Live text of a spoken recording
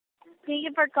Thank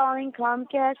you for calling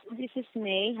Comcast. This is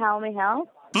May. How may I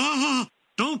help?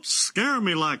 Don't scare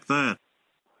me like that.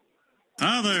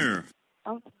 Hi there.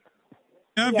 Oh,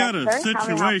 I've yes, got a sir. How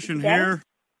may I help you situation today? here.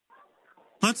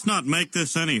 Let's not make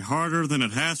this any harder than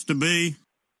it has to be.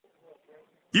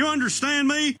 You understand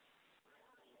me?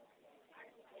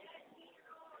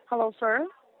 Hello, sir.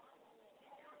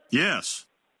 Yes.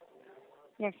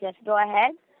 Yes. Go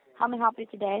ahead. How may I help you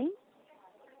today?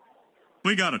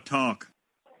 We gotta talk.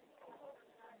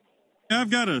 I've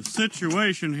got a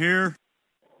situation here.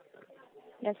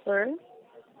 Yes, sir.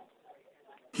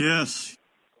 Yes.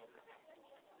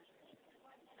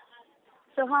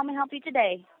 So how may I help you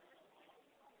today?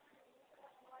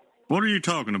 What are you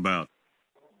talking about?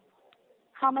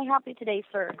 How may I help you today,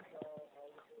 sir?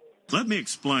 Let me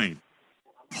explain.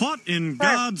 What in Sir.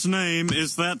 God's name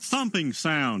is that thumping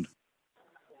sound?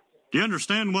 Do you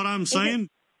understand what I'm saying?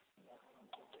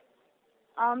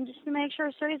 Just to make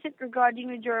sure, sir, is it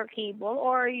regarding with your cable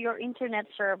or your internet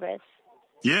service?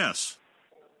 Yes.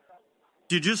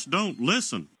 You just don't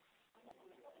listen.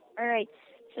 All right.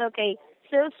 So, okay.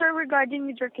 So, sir, regarding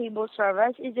with your cable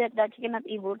service, is it that you're not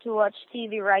able to watch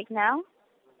TV right now?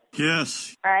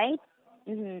 Yes. Right?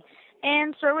 Mm-hmm.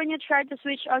 And, sir, when you try to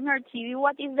switch on your TV,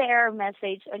 what is the error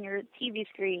message on your TV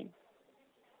screen?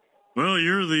 Well,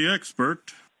 you're the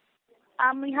expert.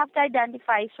 We have to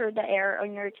identify, sir, the error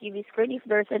on your TV screen if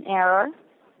there's an error.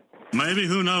 Maybe,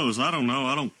 who knows? I don't know.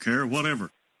 I don't care.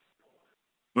 Whatever.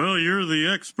 Well, you're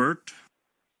the expert.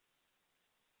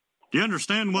 Do you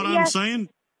understand what I'm saying?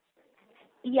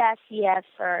 Yes,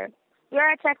 sir. We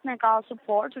are a technical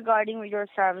support regarding with your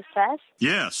services.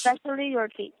 Yes. Especially your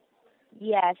TV.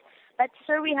 Yes. But,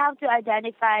 sir, we have to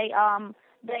identify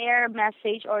the error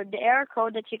message or the error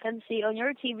code that you can see on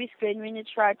your TV screen when you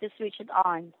try to switch it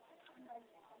on.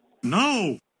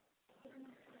 No.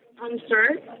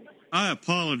 Sir? I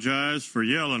apologize for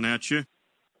yelling at you.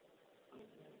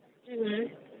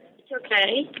 Mm-hmm. It's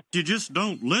okay. You just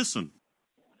don't listen.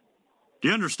 Do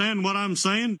you understand what I'm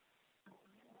saying?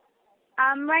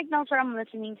 Right now, sir, I'm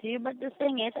listening to you, but the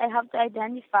thing is, I have to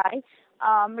identify,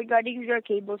 regarding your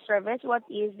cable service, what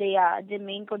is the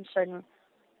main concern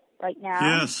right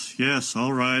now. Yes,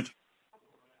 all right.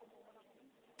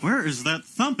 Where is that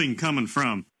thumping coming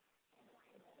from?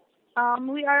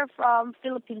 We are from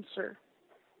Philippines, sir.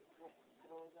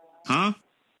 Huh?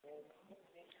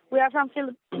 We are from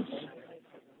Philippines.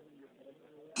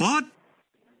 What?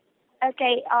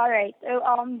 Okay, all right. So,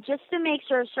 just to make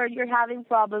sure, sir, you're having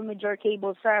problem with your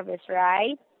cable service,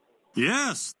 right?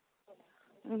 Yes.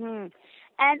 Mm-hmm.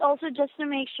 And also, just to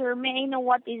make sure, may I know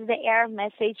what is the error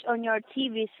message on your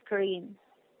TV screen?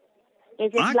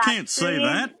 Is it I black can't screen? say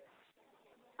that.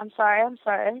 I'm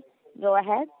sorry. Go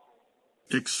ahead.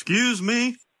 Excuse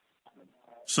me?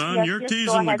 Son, Yes, you're go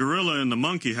teasing the ahead. gorilla in the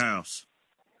monkey house.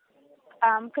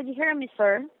 Could you hear me,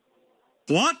 sir?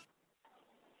 What?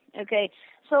 Okay.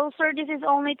 So, sir, this is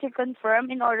only to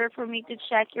confirm in order for me to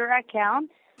check your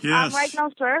account. Yes. Right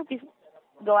now, sir, please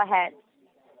go ahead.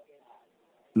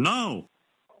 No.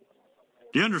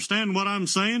 Do you understand what I'm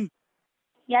saying?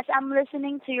 Yes, I'm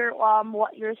listening to your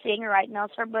what you're saying right now,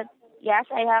 sir. But yes,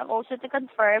 I have also to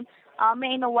confirm. May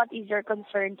I know what is your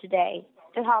concern today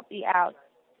to help you out?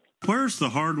 Where's the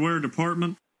hardware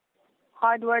department?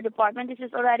 Hardware department. This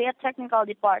is already a technical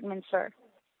department, sir.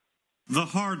 The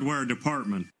hardware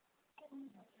department.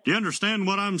 Do you understand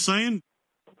what I'm saying?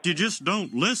 You just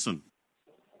don't listen.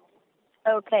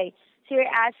 Okay. So you're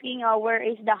asking where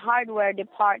is the hardware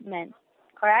department,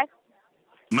 correct?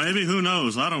 Maybe, who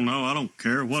knows? I don't know. I don't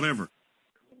care. Whatever.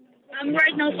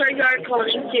 Right now, sir, you are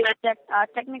calling to the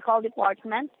technical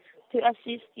department to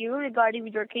assist you regarding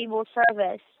with your cable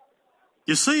service.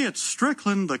 You see, at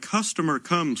Strickland, the customer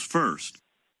comes first.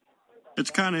 It's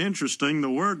kind of interesting. The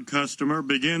word customer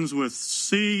begins with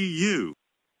CU.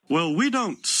 Well, we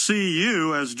don't see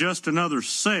you as just another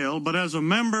sale, but as a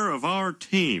member of our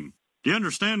team. Do you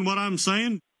understand what I'm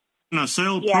saying? And I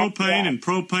sell propane and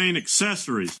propane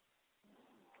accessories.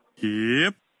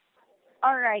 Yep.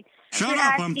 All right. Shut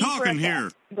up, I'm talking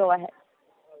here. Go ahead.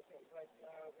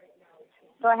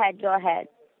 Go ahead.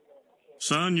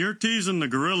 Son, you're teasing the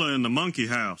gorilla in the monkey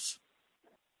house.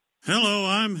 Hello,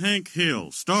 I'm Hank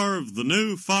Hill, star of the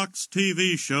new Fox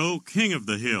TV show, King of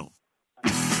the Hill.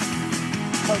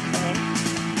 Okay.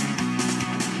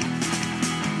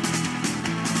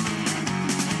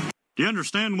 Do you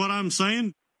understand what I'm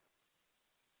saying?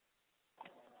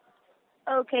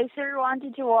 Okay, so you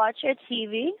wanted to watch a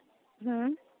TV?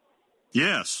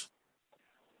 Yes.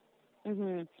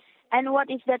 Mm-hmm. And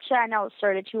what is the channel,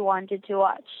 sir, that you wanted to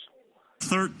watch?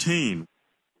 13.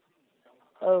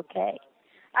 Okay.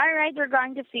 All right, we're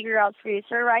going to figure out for you,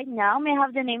 sir, right now. May I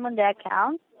have the name on the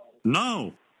account?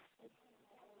 No.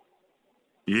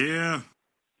 Yeah.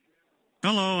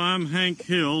 Hello, I'm Hank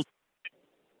Hill.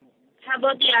 How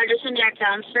about the address on the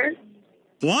account, sir?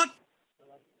 What?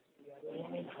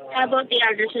 How about the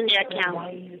address on the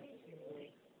account?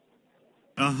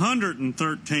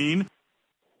 113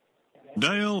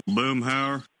 Dale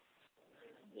Boomhauer.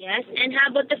 Yes, and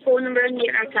how about the phone number on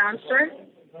your account, sir?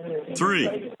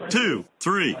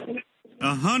 323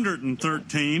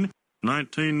 113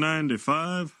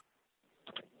 1995.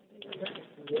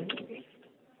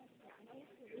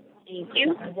 Thank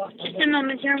you. Just a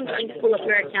moment here. I'm going to pull up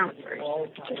your account first. All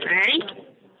right?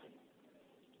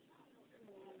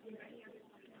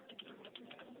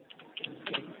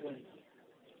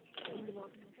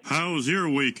 How was your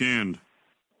weekend?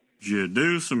 Did you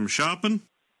do some shopping?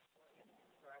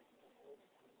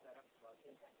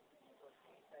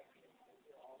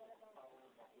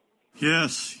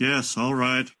 Yes, all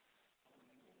right.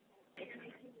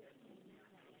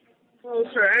 Hello,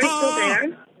 sir. Are you still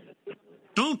there?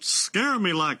 Don't scare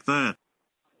me like that.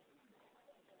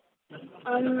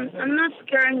 I'm not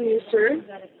scaring you, sir.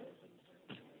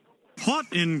 What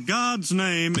in God's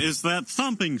name is that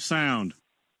thumping sound?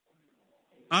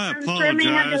 I Sir, may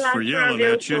I have the apologize last for four of yelling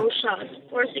your at you. socials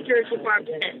for security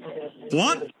purposes?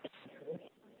 What?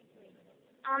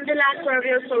 The last four of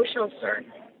your socials, sir.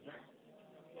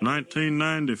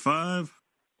 1995?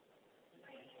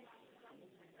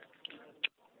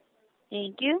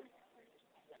 Thank you.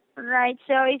 Right,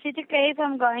 so is it okay if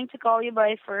I'm going to call you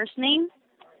by first name?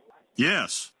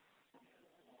 Yes.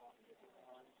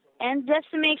 And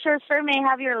just to make sure, sir, may I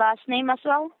have your last name as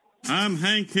well? I'm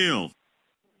Hank Hill.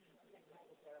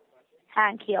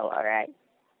 Hank Hill, all right.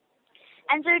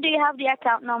 And, sir, do you have the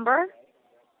account number?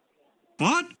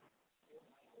 What?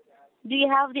 Do you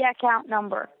have the account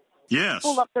number? Yes.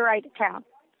 Pull up the right account.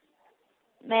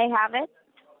 May I have it?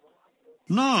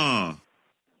 No.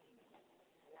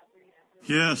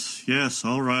 Yes,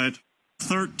 all right.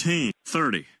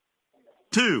 1330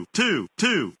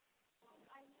 222.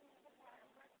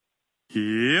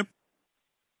 Yep.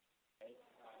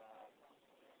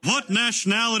 What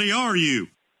nationality are you?